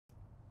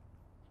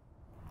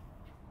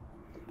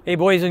Hey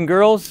boys and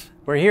girls,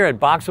 we're here at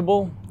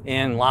BOXABL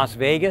in Las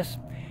Vegas,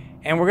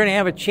 and we're going to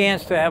have a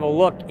chance to have a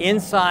look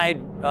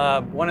inside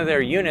one of their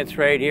units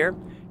right here.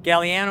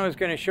 Galliano is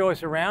going to show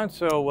us around,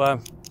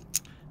 so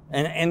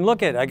and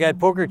look I got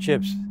poker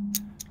chips,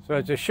 so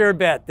it's a sure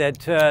bet that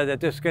that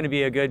this is going to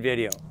be a good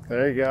video.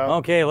 There you go.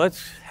 Okay,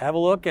 let's have a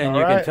look, and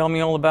you can tell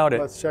me all about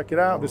it. Let's check it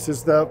out. This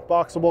is the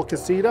BOXABL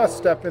Casita.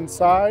 Step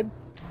inside.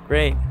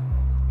 Great.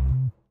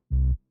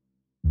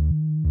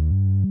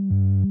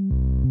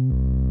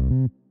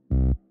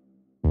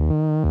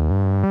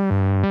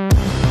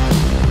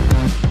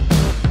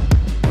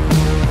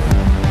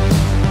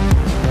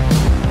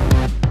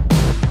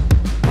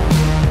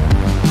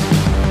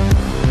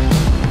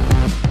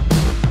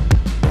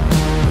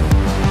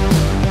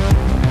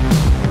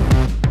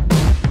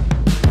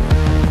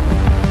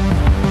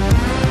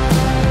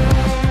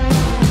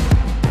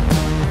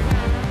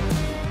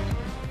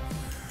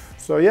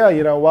 So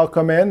yeah,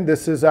 welcome in.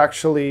 This is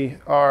actually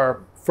our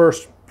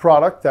first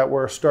product that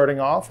we're starting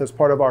off as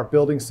part of our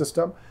building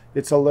system.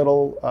 It's a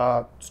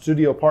little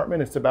studio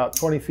apartment. It's about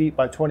 20 feet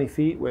by 20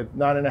 feet with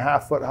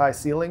 9.5-foot high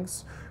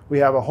ceilings. We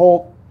have a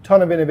whole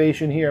ton of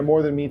innovation here,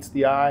 more than meets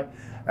the eye.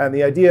 And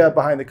the idea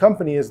behind the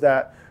company is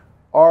that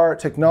our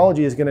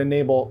technology is going to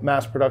enable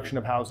mass production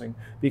of housing,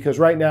 because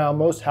right now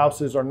most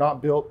houses are not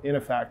built in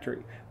a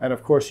factory. And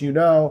of course,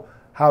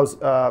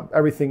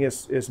 everything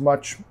is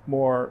much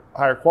more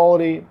higher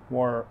quality,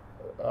 more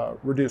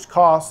reduced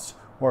costs,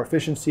 more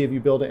efficiency if you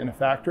build it in a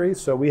factory.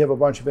 So we have a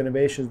bunch of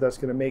innovations that's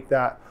going to make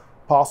that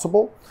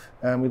possible,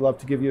 and we'd love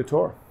to give you a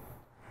tour.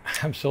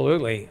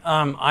 Absolutely.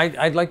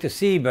 I'd like to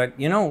see, but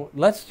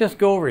let's just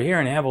go over here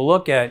and have a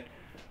look at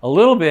a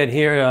little bit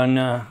here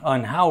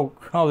on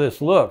how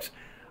this looks.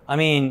 I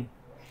mean,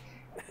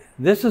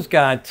 this has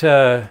got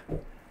all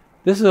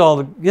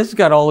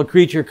the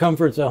creature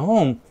comforts of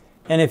home.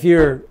 And if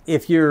you're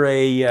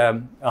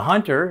a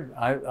hunter,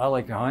 I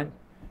like to hunt.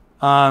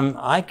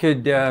 I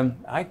could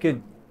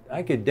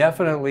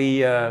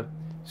definitely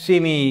see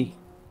me,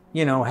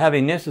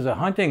 having this as a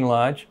hunting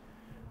lodge.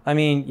 I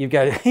mean, you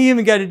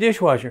even got a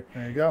dishwasher.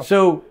 There you go.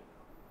 So,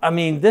 I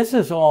mean, this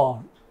is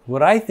all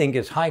what I think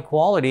is high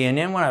quality. And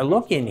then when I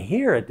look in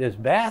here at this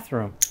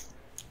bathroom,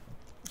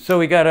 so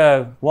we got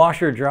a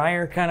washer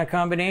dryer kind of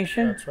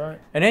combination. That's right.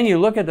 And then you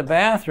look at the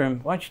bathroom.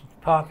 Why don't you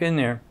pop in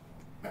there?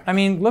 I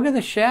mean, look at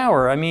the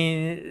shower. I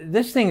mean,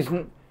 this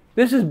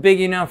is big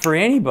enough for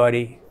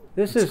anybody.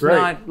 This is great.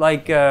 Not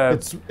like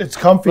it's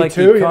comfy like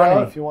too.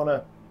 If you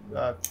want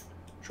to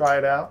try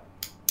it out.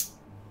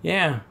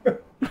 Yeah,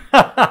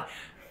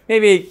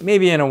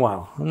 maybe in a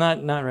while.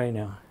 Not right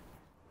now.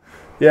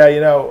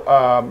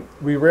 Yeah,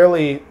 we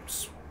really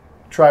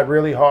tried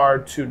really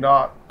hard to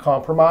not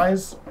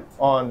compromise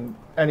on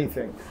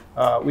anything.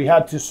 We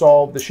had to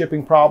solve the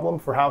shipping problem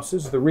for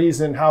houses. The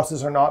reason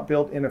houses are not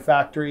built in a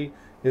factory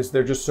is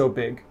they're just so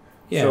big.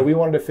 Yeah. So we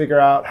wanted to figure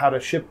out how to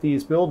ship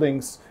these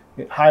buildings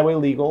highway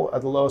legal at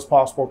the lowest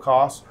possible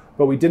cost,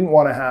 but we didn't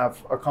want to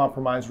have a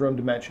compromised room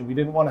dimension. We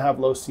didn't want to have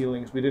low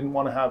ceilings. We didn't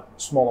want to have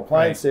small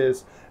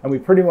appliances. Right. And we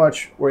pretty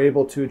much were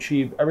able to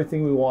achieve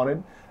everything we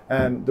wanted.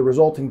 And the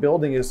resulting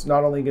building is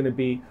not only going to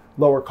be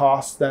lower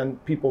cost than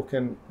people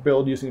can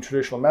build using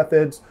traditional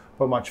methods,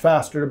 but much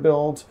faster to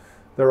build.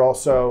 They're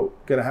also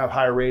going to have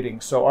higher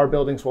ratings. So our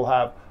buildings will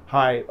have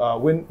high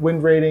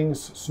wind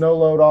ratings, snow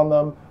load on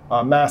them,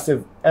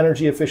 massive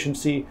energy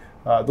efficiency.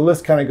 The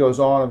list kind of goes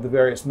on of the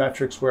various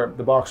metrics where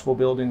the BOXABL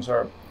buildings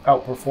are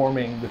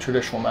outperforming the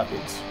traditional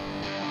methods.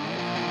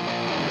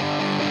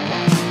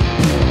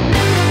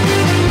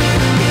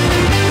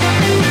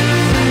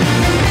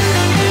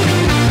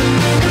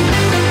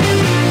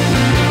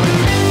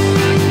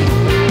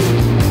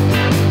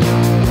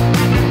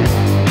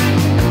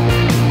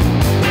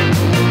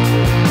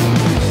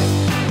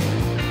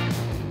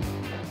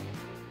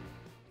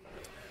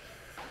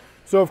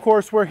 So of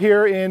course we're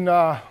here in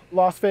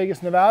Las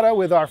Vegas, Nevada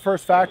with our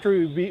first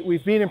factory.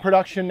 We've been in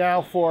production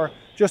now for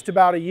just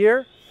about a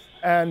year.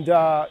 And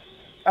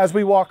as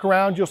we walk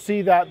around, you'll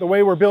see that the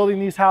way we're building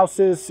these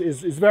houses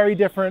is very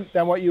different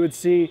than what you would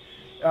see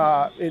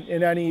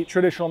in any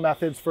traditional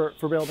methods for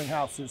building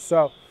houses.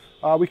 So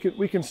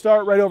we can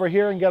start right over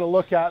here and get a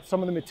look at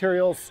some of the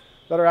materials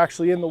that are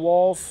actually in the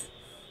walls.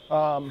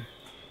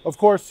 Of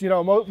course,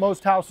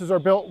 most houses are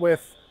built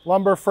with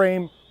lumber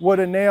frame,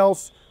 wood and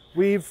nails.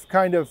 We've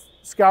kind of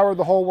scoured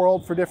the whole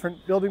world for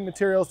different building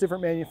materials,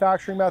 different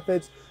manufacturing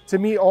methods to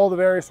meet all the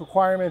various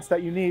requirements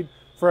that you need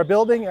for a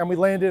building, and we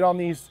landed on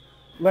these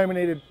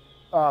laminated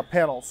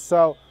panels.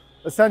 So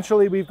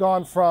essentially we've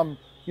gone from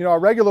a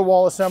regular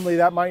wall assembly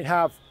that might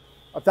have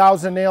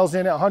 1,000 nails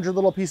in it, 100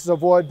 little pieces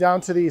of wood, down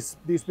to these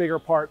bigger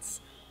parts.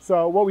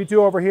 So what we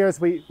do over here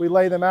is we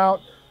lay them out.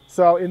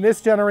 So in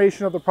this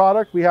generation of the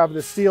product, we have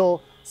the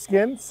steel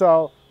skin.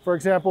 So for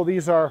example,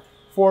 these are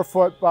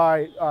 4-foot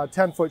by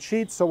 10-foot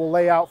sheets. So we'll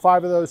lay out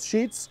 5 of those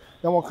sheets.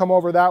 Then we'll come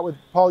over that with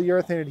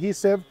polyurethane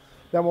adhesive.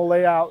 Then we'll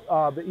lay out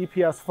the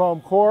EPS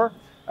foam core,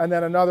 and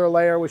then another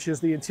layer, which is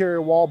the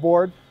interior wall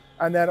board.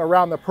 And then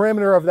around the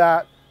perimeter of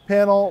that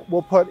panel,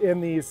 we'll put in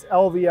these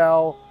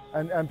LVL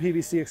and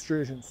PVC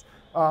extrusions.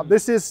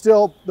 This is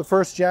still the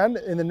first gen.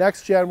 In the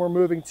next gen, we're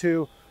moving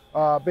to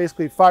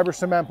basically fiber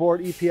cement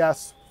board,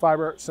 EPS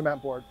fiber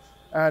cement board.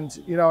 And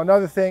you know,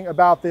 another thing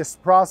about this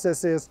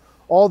process is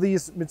all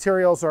these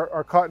materials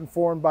are cut and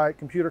formed by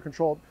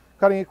computer-controlled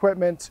cutting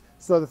equipment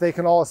so that they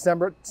can all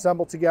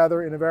assemble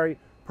together in a very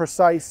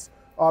precise,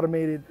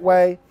 automated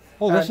way.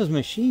 Oh, and this is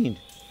machined.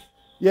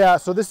 Yeah,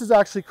 so this is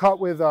actually cut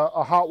with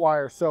a hot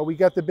wire. So we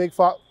get the big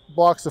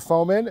blocks of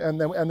foam in, and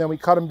then we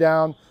cut them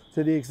down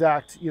to the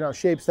exact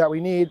shapes that we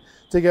need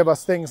to give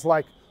us things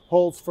like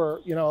holes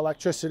for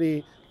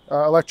electricity,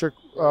 electric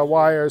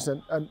wires,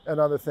 and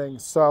other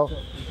things. So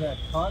is that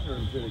cut or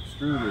is it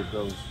extruded?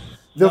 Those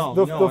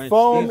the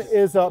foam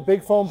is a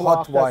big foam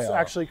block that's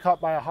actually cut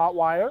by a hot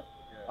wire.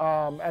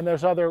 And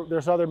there's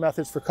other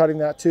methods for cutting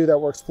that too that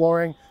we're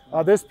exploring.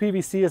 This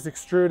PVC is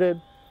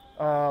extruded,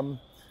 and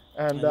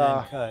then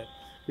cut.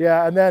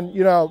 Yeah, and then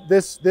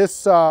this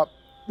is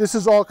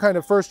all kind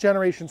of first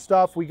generation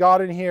stuff. We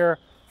got in here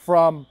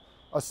from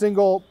a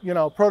single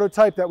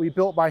prototype that we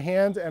built by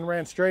hand and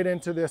ran straight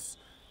into this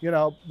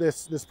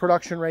this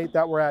production rate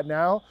that we're at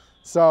now.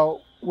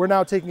 So we're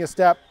now taking a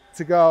step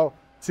to go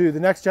to the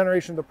next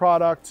generation of the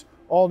product,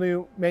 all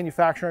new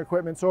manufacturing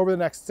equipment. So over the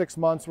next 6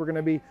 months, we're going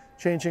to be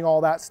changing all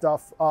that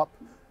stuff up,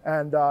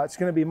 and it's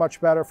going to be much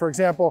better. For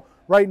example,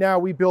 right now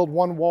we build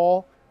one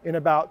wall in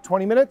about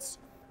 20 minutes.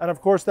 And of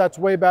course, that's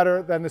way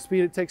better than the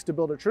speed it takes to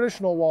build a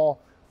traditional wall.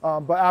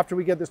 But after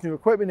we get this new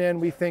equipment in,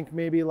 we think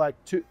maybe like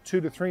 2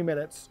 to 3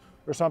 minutes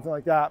or something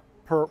like that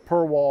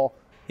per wall.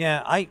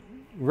 Yeah,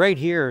 right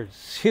here,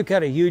 you've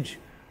got a huge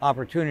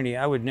opportunity.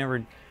 I would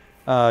never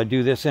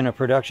do this in a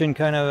production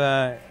kind of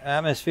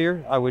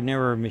atmosphere. I would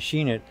never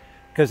machine it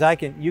because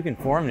you can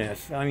form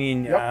this. I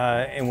mean, yep.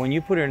 And when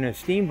you put it in a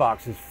steam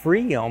box, it's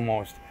free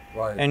almost.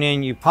 Right. And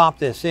then you pop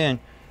this in.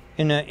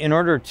 In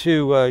order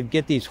to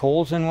get these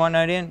holes and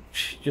whatnot in,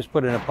 just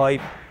put in a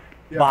pipe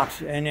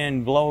box and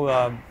then blow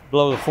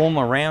the foam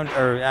around,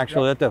 or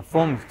actually let the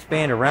foam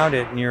expand around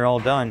it, and you're all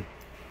done.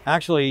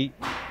 Actually,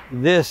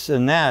 this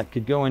and that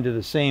could go into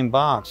the same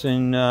box,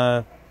 and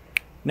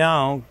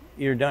now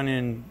you're done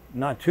in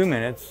not 2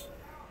 minutes.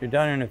 You're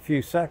done in a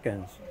few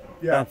seconds.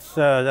 Yeah,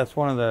 that's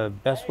one of the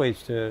best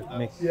ways to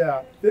make.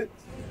 Yeah, it's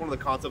one of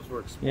the concepts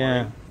we're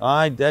exploring.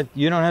 Yeah,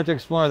 you don't have to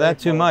explore that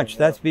too much.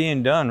 That's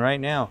being done right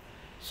now.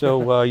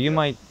 So you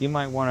might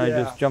want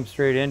to just jump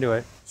straight into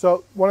it.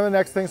 So one of the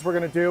next things we're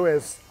going to do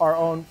is our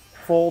own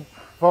foam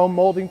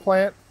molding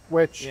plant,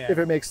 which, if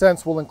it makes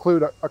sense, will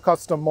include a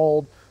custom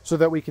mold so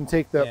that we can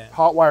take the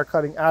hot wire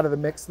cutting out of the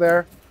mix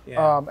there.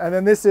 Yeah. And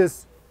then this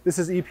is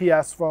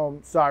EPS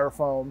foam,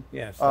 styrofoam.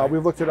 Yes.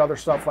 We've looked at other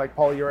stuff like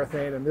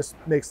polyurethane, and this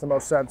makes the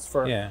most sense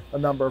for a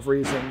number of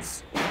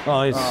reasons.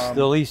 Well, it's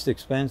the least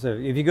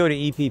expensive. If you go to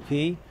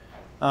EPP,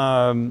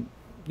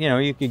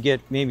 you could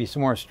get maybe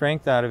some more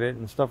strength out of it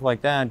and stuff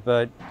like that,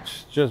 but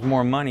it's just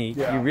more money.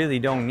 You really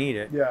don't need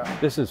it. Yeah.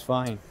 This is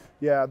fine.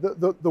 Yeah,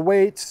 the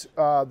weight,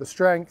 the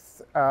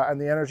strength, and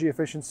the energy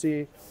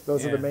efficiency,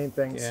 those are the main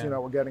things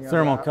we're getting.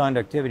 Thermal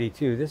conductivity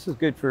too. This is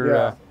good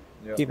for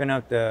keeping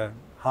out the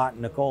hot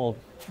and the cold.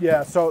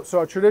 Yeah, so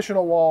a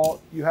traditional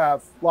wall, you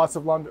have lots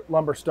of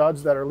lumber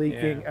studs that are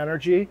leaking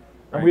energy,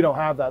 and we don't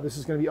have that. This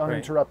is going to be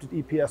uninterrupted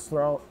EPS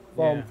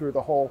foam through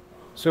the whole.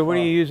 So what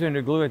are you using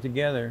to glue it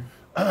together?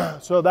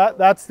 So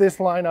that's this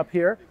line up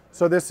here.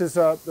 So this is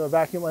the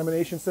vacuum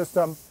lamination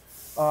system.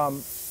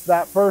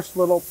 That first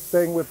little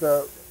thing with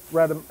the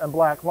red and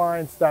black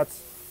lines,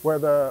 that's where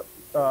the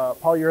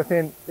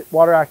polyurethane,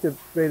 water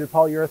activated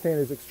polyurethane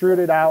is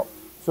extruded out.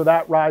 So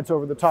that rides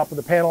over the top of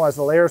the panel as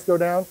the layers go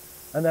down.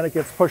 And then it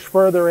gets pushed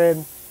further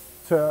in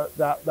to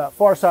that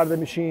far side of the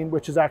machine,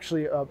 which is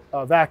actually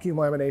a vacuum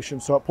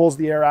lamination. So it pulls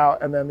the air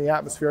out, and then the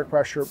atmospheric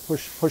pressure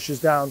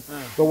pushes down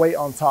the weight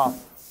on top.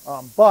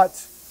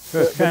 So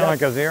it's kind of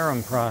like a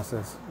Verum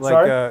process.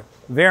 Like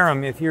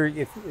Verum, if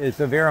it's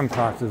a Verum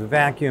process, a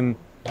vacuum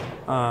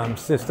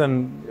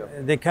system,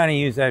 they kind of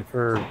use that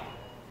for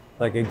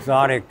like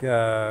exotic,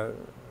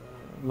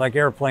 like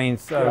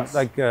airplanes,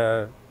 like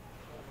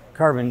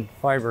carbon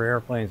fiber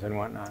airplanes and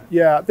whatnot.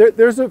 Yeah,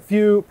 there's a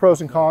few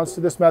pros and cons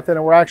to this method,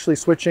 and we're actually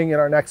switching in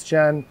our next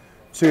gen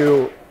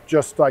to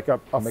just like a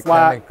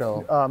flat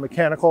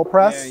mechanical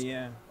press.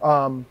 Yeah.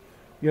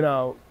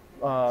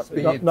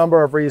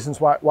 Number of reasons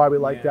why we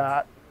like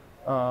that.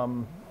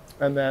 And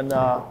then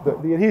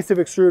the adhesive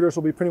extruders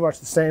will be pretty much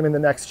the same in the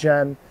next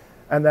gen.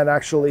 And then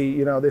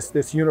actually,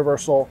 this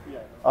universal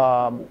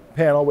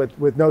panel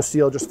with no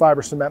steel, just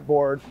fiber cement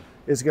board,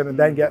 is going to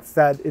then get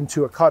fed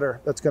into a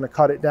cutter that's going to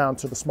cut it down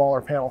to the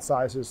smaller panel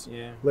sizes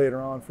later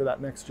on for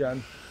that next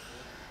gen.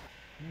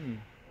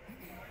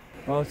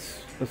 Well,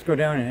 let's go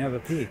down and have a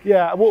peek.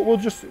 Yeah, we'll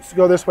just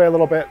go this way a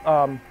little bit.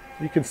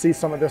 You can see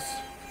some of this.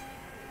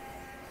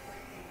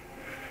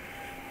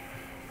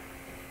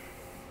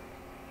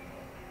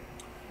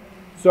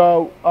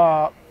 So,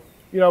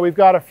 we've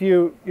got a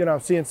few,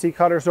 CNC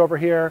cutters over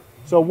here.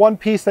 So one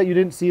piece that you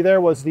didn't see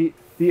there was the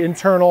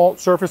internal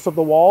surface of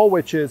the wall,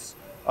 which is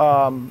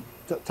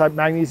type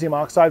magnesium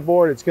oxide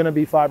board. It's going to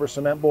be fiber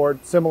cement board,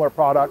 similar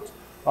product,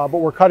 but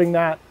we're cutting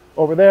that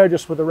over there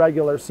just with a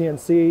regular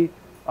CNC.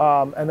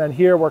 And then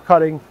here we're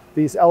cutting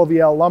these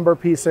LVL lumber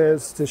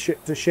pieces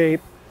to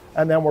shape,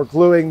 and then we're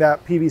gluing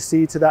that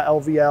PVC to that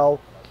LVL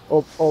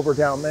over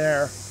down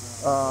there.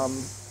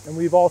 And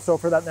we've also,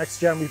 for that next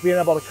gen, we've been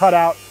able to cut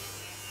out,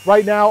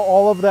 right now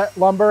all of that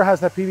lumber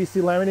has that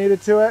PVC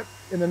laminated to it.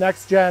 In the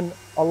next gen,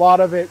 a lot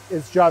of it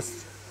is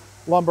just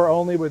lumber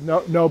only with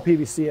no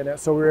PVC in it.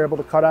 So we were able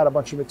to cut out a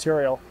bunch of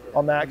material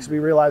on that because we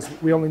realized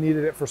we only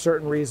needed it for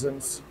certain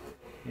reasons.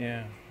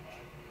 Yeah.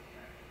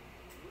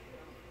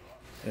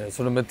 Yeah,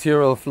 so the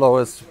material flow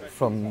is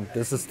from,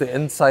 this is the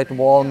inside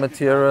wall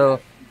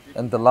material,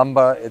 and the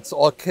lumber, it's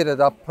all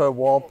kitted up per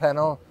wall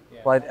panel,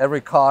 right?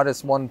 Every card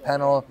is one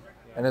panel,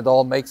 and it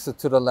all makes it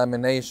to the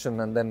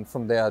lamination, and then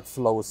from there it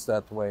flows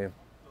that way.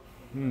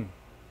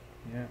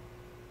 Yeah.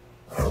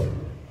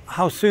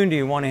 How soon do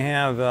you want to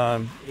have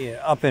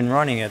up and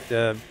running at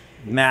the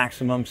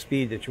maximum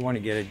speed that you want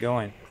to get it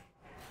going?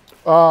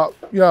 You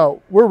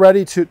know, we're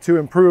ready to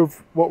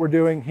improve what we're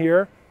doing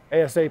here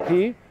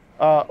ASAP.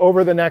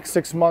 Over the next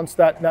 6 months,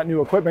 that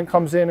new equipment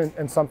comes in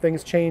and some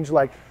things change,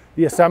 like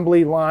the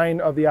assembly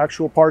line of the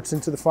actual parts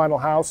into the final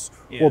house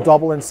will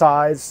double in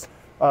size,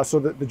 so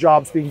that the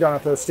jobs being done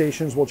at those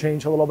stations will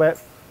change a little bit.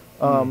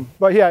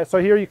 But yeah, so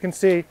here you can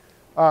see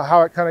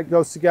how it kind of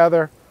goes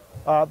together.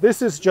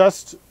 This is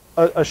just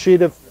a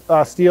sheet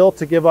of steel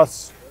to give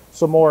us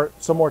some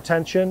more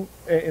tension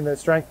in the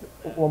strength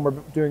when we're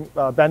doing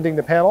bending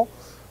the panel.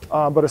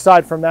 But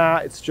aside from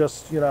that, it's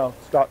just, you know,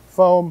 it's got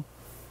foam,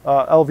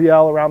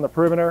 LVL around the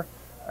perimeter,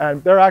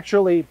 and they're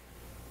actually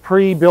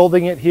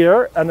pre-building it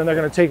here, and then they're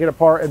going to take it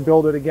apart and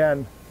build it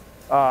again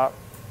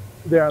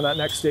there on that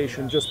next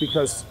station, just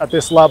because at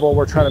this level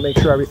we're trying to make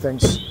sure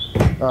everything's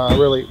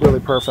really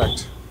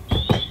perfect.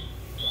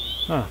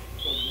 Huh.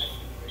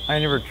 I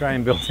never try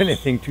and build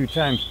anything 2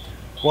 times.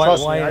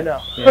 Trust me, I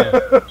know.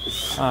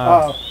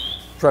 Yeah.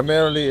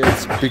 Primarily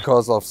it's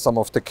because of some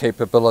of the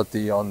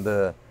capability on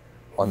the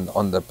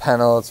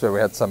panels, where we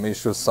had some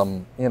issues,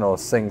 some, you know,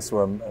 things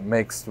were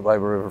mixed while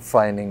we were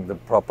refining the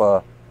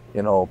proper,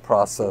 you know,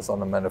 process on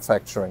the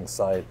manufacturing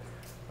side.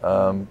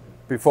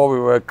 Before we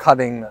were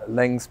cutting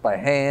lengths by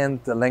hand,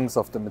 the lengths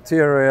of the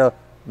material.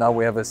 Now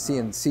we have a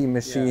CNC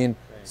machine.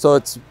 So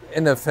it's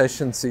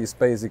inefficiencies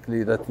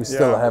basically that we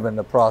still have in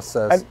the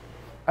process.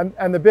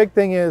 And the big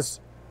thing is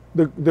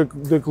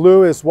the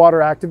glue is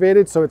water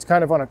activated, so it's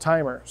kind of on a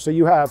timer. So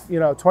you have, you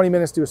know, 20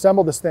 minutes to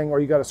assemble this thing, or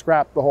you got to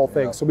scrap the whole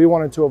thing. So we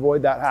wanted to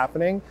avoid that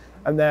happening.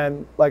 And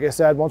then, like I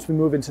said, once we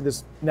move into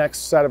this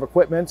next set of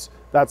equipment,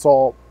 that's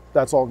all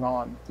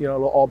gone. You know,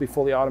 it'll all be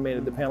fully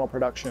automated, the panel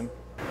production.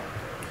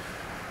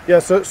 Yeah,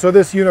 so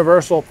this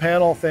universal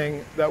panel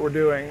thing that we're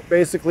doing,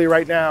 basically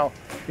right now,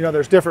 you know,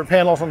 there's different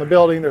panels on the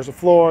building. There's a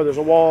floor, there's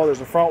a wall,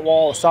 there's a front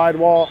wall, a side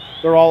wall.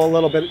 They're all a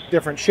little bit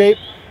different shape.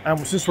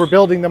 And since we're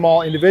building them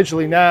all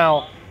individually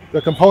now,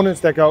 the components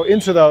that go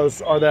into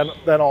those are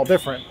then all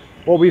different.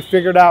 What we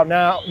figured out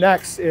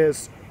next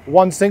is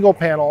one single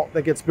panel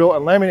that gets built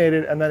and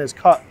laminated and then is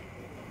cut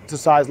to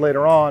size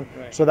later on.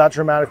 Right. So that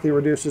dramatically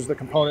reduces the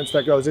components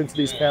that goes into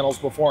these panels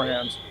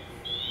beforehand.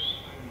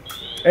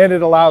 And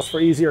it allows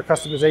for easier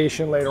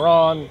customization later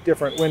on.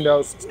 Different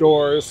windows,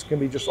 doors can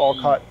be just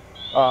all cut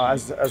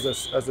as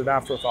an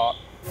afterthought.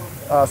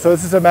 So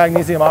this is a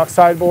magnesium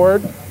oxide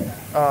board.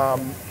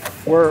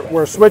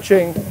 We're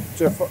switching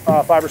to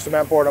fiber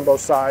cement board on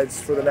both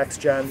sides for the next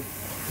gen.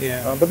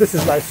 Yeah. But this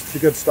is nice,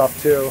 it's good stuff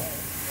too.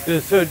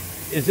 So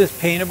is this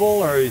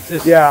paintable, or is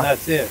this,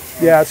 that's it?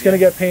 Yeah, it's going to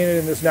get painted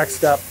in this next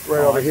step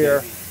right over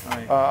here.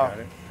 Got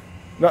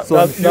it. So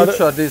in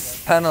future,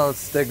 these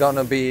panels, they're going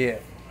to be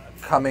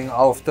coming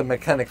off the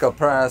mechanical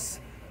press,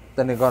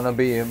 then they're going to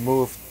be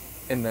moved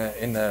in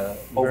a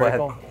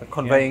overhead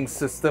conveying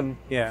system,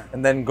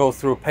 and then go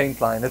through a paint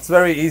line. It's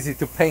very easy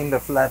to paint a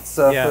flat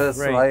surface,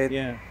 right?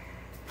 Yeah.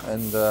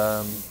 And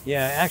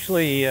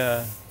actually,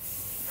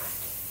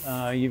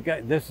 you've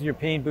got, this is your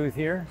paint booth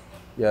here.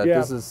 Yeah,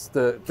 this is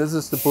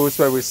the booth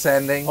where we're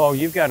sanding. Oh,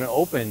 you've got an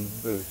open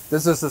booth.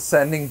 This is a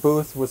sanding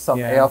booth with some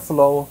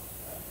airflow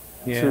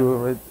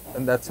to it,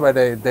 and that's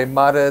where they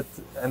mud it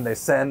and they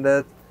sand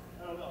it,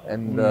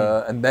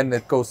 and then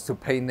it goes to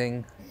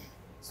painting.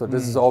 So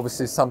this is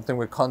obviously something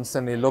we're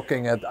constantly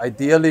looking at.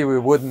 Ideally, we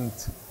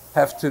wouldn't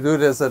have to do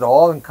this at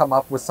all and come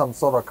up with some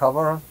sort of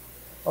cover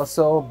or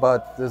so,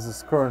 but this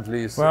is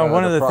currently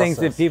one of the things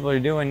that people are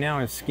doing now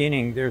is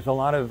skinning. There's a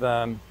lot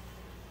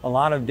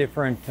of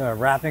different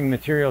wrapping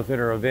materials that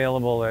are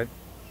available that,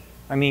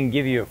 I mean,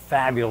 give you a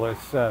fabulous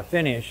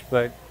finish,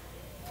 but,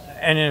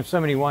 and if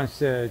somebody wants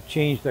to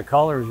change the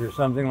colors or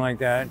something like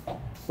that,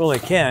 well, they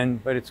can,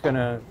 but it's going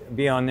to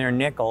be on their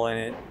nickel, and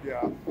it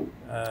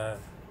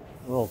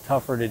a little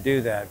tougher to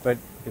do that. But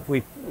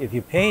if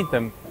you paint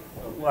them,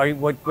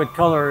 what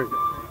color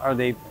are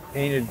they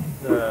painted?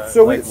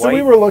 So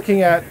we were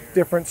looking at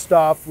different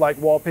stuff, like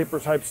wallpaper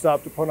type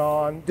stuff to put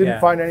on.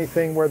 Didn't find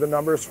anything where the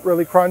numbers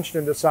really crunched,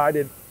 and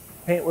decided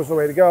paint was the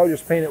way to go.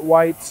 Just paint it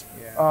white.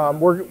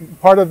 We're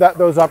part of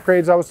those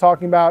upgrades I was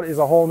talking about is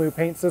a whole new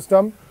paint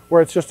system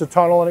where it's just a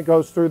tunnel and it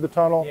goes through the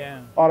tunnel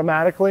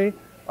automatically.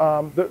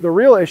 The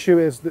real issue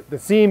is the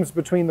seams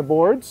between the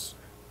boards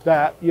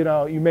that, you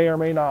know, you may or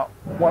may not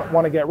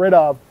want to get rid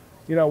of.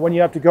 You know, when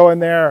you have to go in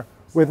there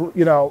with,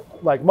 you know,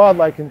 like mud,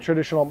 like in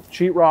traditional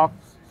sheetrock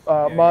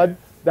mud,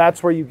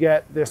 that's where you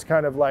get this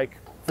kind of like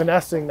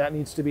finessing that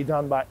needs to be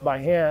done by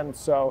hand.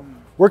 So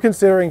we're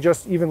considering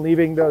just even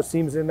leaving those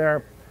seams in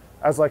there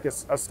as like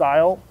a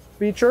style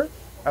feature,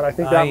 and I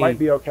think that might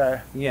be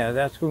okay. Yeah,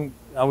 that's when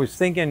I was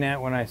thinking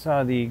that when I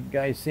saw the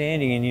guy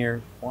sanding in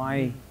here.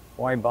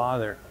 Why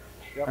bother?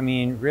 Yep. I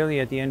mean, really,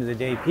 at the end of the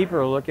day, people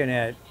are looking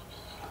at,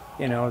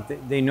 you know,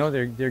 they know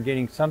they're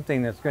getting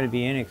something that's going to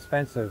be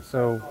inexpensive.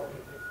 So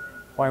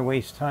why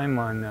waste time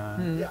on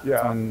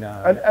sealing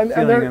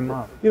them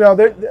up? You know,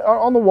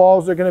 on the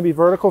walls, they're going to be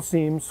vertical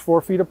seams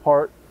 4 feet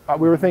apart.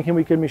 We were thinking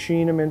we could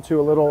machine them into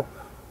a little,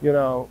 you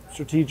know,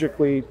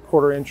 strategically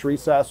 1/4 inch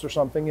recess or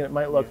something, and it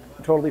might look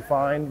totally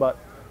fine. But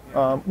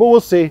we'll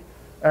see.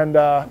 And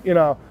you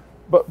know,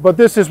 but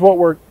this is what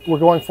we're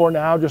going for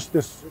now. Just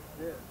this.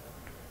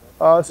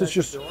 This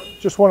is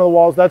just one of the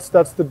walls. That's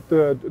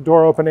the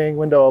door opening,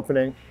 window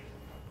opening.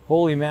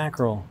 Holy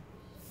mackerel!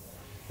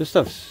 This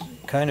stuff's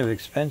kind of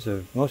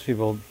expensive. Most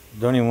people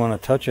don't even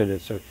want to touch it.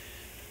 It's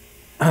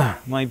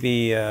might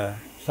be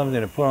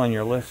something to put on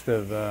your list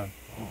of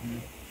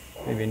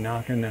maybe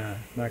knocking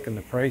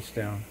the price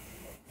down.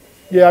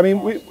 Yeah, I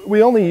mean,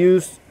 we only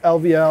used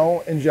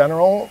LVL in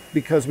general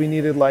because we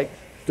needed like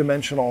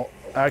dimensional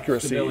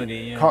accuracy. Stability,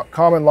 yeah.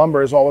 Common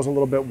lumber is always a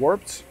little bit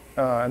warped,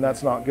 and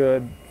that's not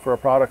good for a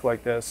product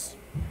like this.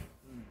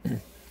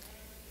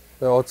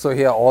 So also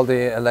here all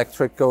the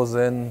electric goes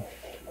in,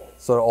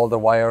 so all the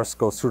wires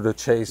go through the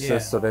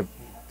chases, so they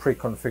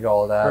pre-configure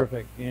all that.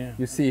 Perfect, yeah.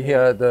 Mm-hmm. You see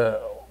here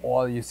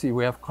you see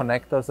we have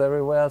connectors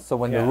everywhere, so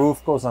when the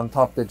roof goes on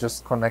top, they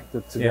just connect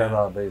it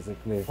together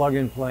basically. Plug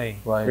and play.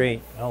 Right.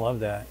 Great, I love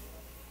that.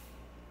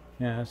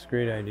 Yeah, that's a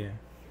great idea.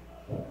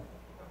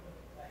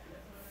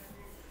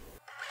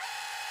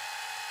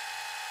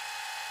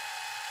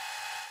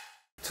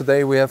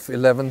 Today we have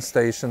 11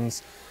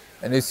 stations,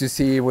 and as you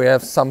see, we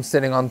have some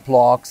sitting on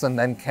blocks and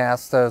then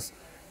casters.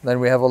 Then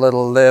we have a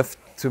little lift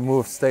to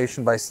move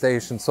station by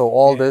station. So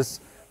all this,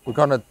 we're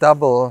gonna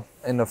double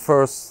in the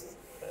first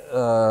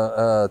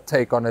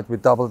take on it. We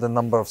double the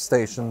number of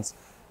stations,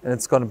 and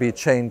it's gonna be a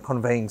chain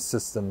conveying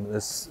system.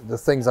 The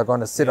things are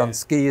gonna sit on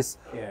skis.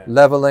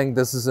 Leveling,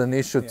 this is an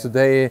issue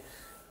today.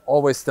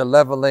 Always the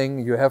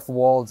leveling, you have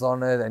walls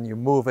on it and you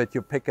move it,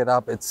 you pick it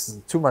up. It's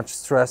too much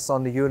stress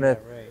on the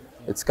unit.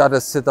 It's got to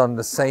sit on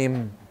the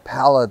same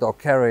pallet or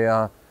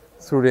carrier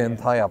through the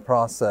entire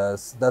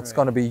process. That's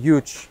going to be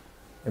huge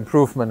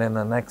improvement in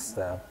the next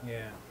step.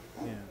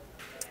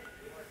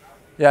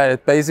 Yeah,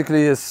 it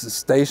basically is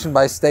station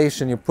by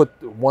station. You put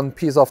one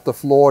piece off the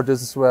floor.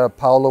 This is where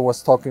Paolo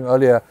was talking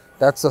earlier.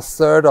 That's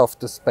 1/3 of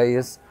the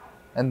space.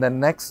 And the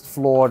next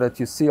floor that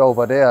you see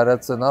over there,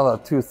 that's another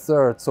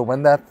 2/3. So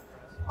when that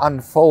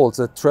unfolds,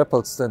 it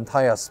triples the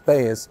entire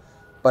space.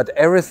 But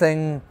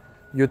everything,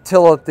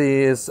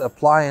 utilities,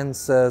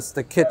 appliances,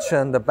 the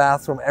kitchen, the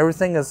bathroom,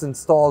 everything is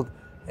installed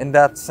in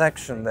that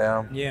section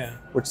there.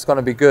 Which is going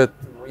to be good,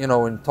 you know,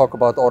 when you talk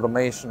about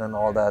automation and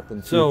all that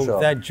in future. So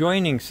that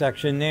joining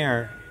section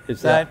there,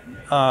 is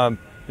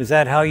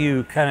that how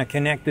you kind of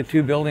connect the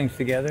two buildings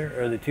together,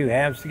 or the two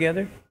halves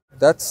together?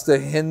 That's the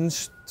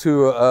hinge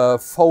to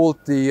fold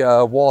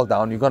the wall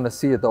down. You're going to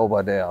see it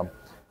over there.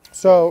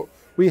 So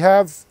we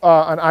have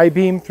an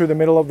I-beam through the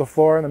middle of the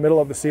floor and the middle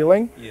of the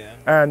ceiling.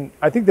 And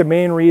I think the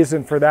main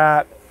reason for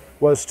that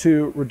was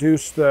to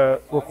reduce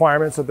the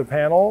requirements of the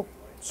panel,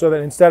 so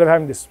that instead of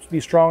having to be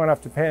strong enough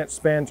to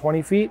span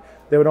 20 feet,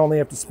 they would only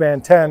have to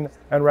span 10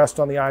 and rest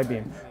on the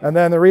I-beam. And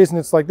then the reason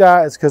it's like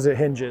that is because it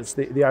hinges,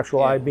 the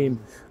actual I-beam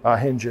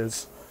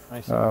hinges.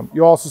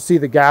 You also see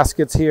the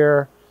gaskets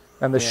here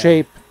and the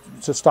shape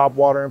to stop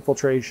water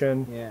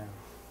infiltration.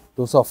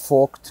 Those are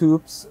fork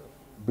tubes,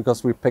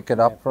 because we pick it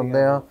up from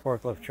there.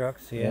 Forklift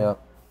trucks,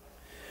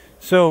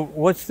 So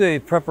what's the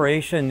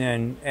preparation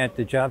then at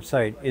the job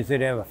site? Is it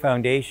have a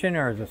foundation,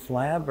 or is it a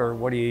slab, or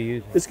what are you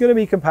using? It's going to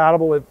be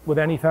compatible with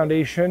any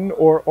foundation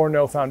or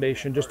no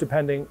foundation, just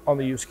depending on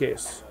the use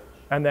case.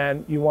 And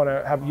then you want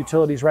to have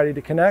utilities ready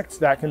to connect.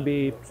 That can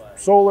be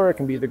solar, it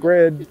can be the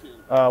grid,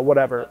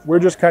 whatever. We're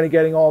just kind of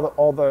getting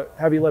all the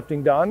heavy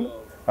lifting done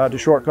to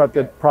shortcut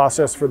the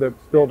process for the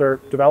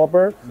builder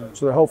developer,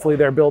 so that hopefully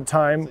their build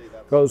time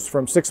goes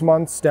from 6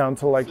 months down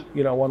to, like,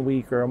 you know, 1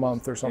 week or a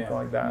month or something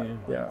like that.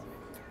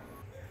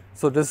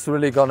 So this is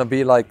really going to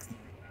be like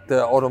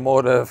the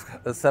automotive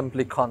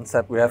assembly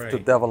concept we have to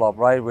develop,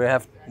 right? We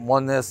have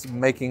one is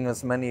making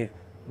as many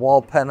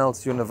wall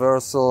panels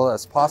universal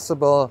as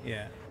possible,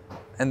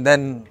 and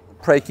then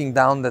breaking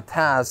down the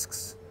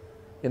tasks,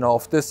 you know,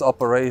 of this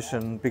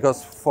operation.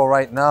 Because for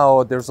right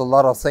now, there's a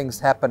lot of things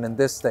happen in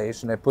this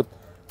station. They put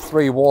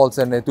 3 walls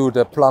and they do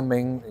the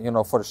plumbing, you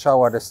know, for the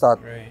shower. They start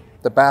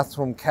the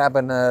bathroom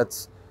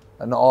cabinets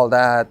and all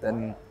that.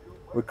 And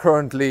we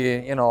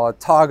currently, you know, our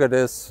target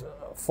is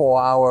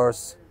 4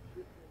 hours.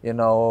 You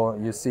know,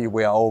 you see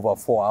we are over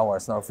 4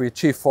 hours now. If we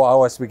achieve 4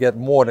 hours, we get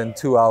more than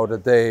 2 hours a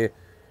day.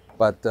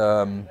 But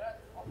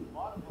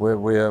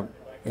we're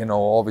you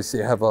know,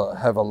 obviously have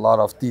a lot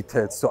of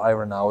details to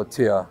iron out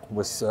here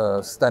with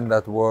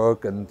standard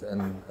work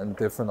and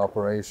different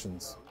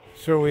operations.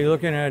 So are we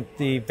looking at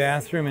the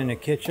bathroom and the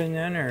kitchen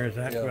then, or is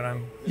that what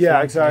I'm seeing?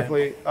 Yeah,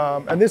 exactly.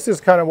 And this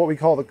is kind of what we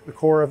call the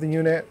core of the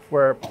unit,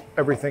 where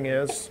everything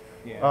is.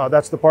 Yeah.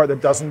 That's the part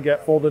that doesn't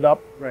get folded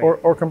up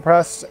or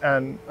compressed.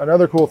 And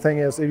another cool thing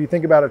is, if you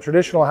think about a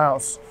traditional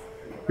house,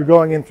 you're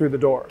going in through the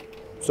door.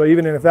 So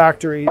even in a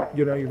factory,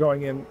 you know, you're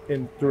going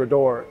in through a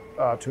door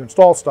to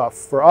install stuff.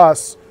 For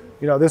us,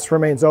 you know, this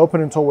remains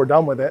open until we're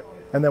done with it,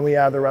 and then we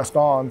add the rest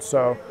on.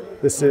 So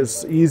this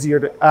is easier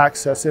to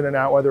access in and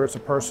out, whether it's a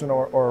person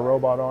or a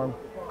robot arm.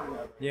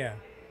 Yeah.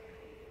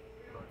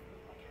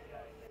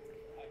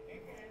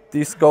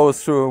 These go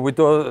through, we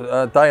do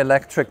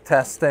dielectric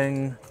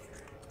testing,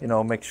 you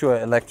know, make sure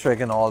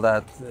electric and all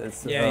that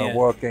is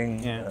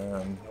working,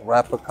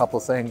 wrap a couple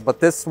things. But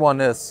this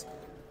one is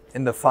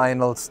in the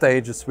final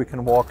stages. We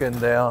can walk in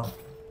there.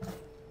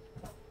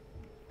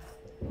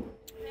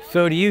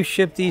 So do you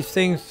ship these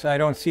things? I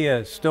don't see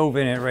a stove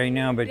in it right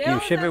now, but do you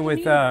ship it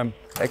with...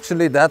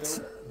 Actually, that's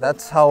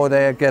how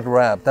they get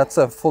wrapped. That's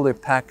a fully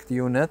packed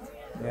unit.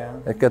 Yeah.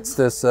 It gets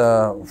this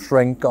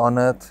shrink on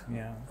it.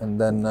 Yeah. And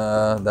then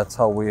that's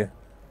how we,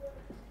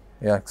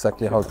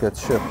 exactly how it gets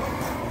shipped.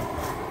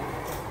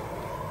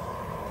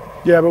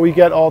 Yeah, but we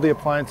get all the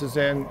appliances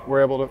in.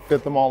 We're able to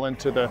fit them all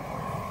into the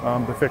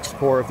fixed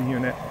core of the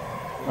unit.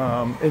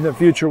 In the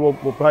future, we'll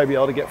probably be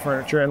able to get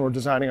furniture in. We're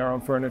designing our own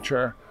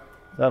furniture.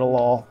 That'll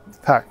all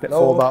pack and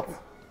fold up.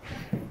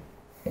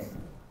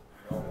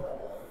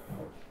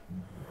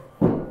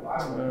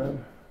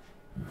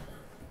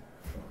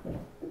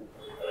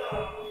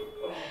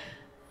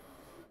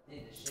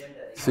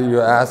 So you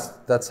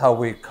asked, that's how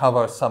we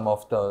cover some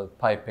of the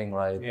piping,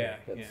 right? Yeah.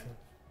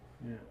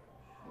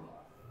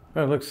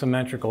 Well, it looks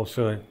symmetrical,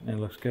 so it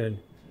looks good.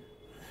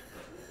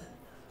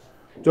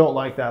 Don't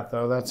like that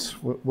though.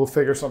 We'll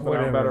figure something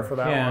out better for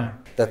that one.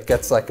 That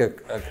gets like a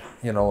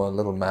you know, a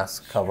little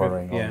mask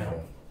covering on it.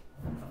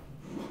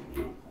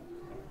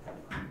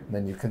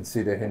 Then you can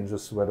see the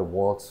hinges where the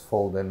walls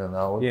fold in and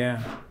out.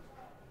 Yeah.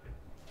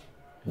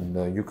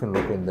 And you can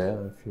look in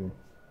there if you...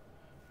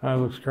 It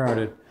looks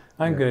crowded.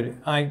 I'm good.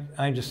 I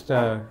just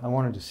I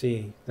wanted to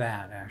see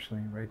that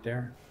actually right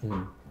there.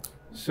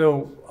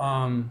 So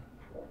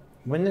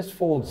when this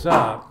folds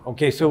up,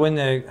 okay, so when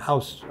the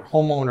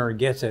homeowner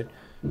gets it,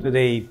 do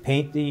they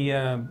paint the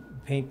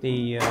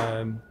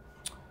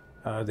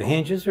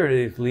hinges, or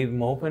do they leave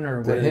them open,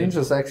 or the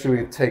hinges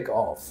actually take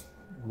off?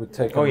 We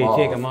take them off. Oh, you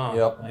take them off.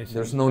 Yep.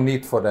 There's no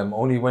need for them.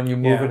 Only when you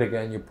move it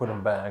again, you put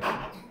them back.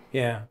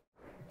 Yeah.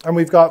 And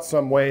we've got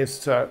some ways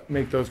to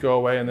make those go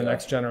away in the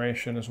next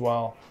generation as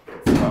well.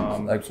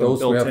 Like some those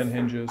built-in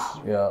hinges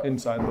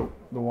inside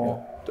the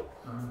wall,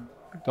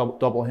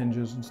 double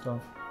hinges and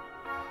stuff.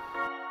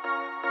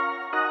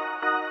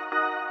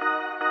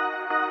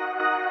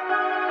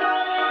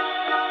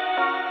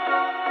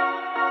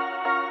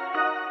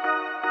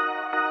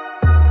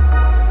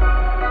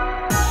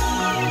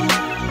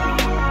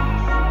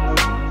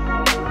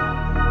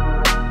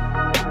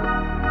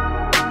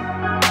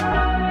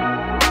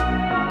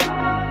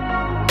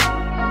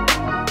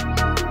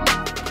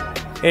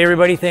 Hey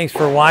everybody, thanks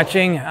for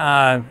watching.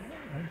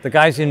 The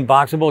guys in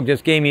BOXABL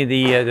just gave me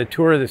the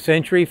tour of the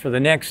century for the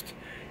next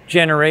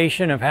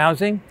generation of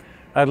housing.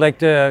 I'd like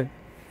to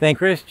thank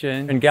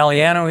Christian and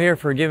Galliano here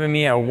for giving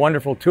me a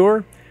wonderful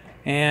tour,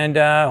 and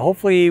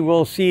hopefully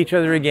we'll see each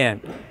other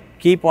again.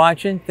 Keep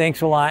watching. Thanks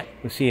a lot.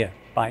 We'll see you.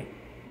 Bye.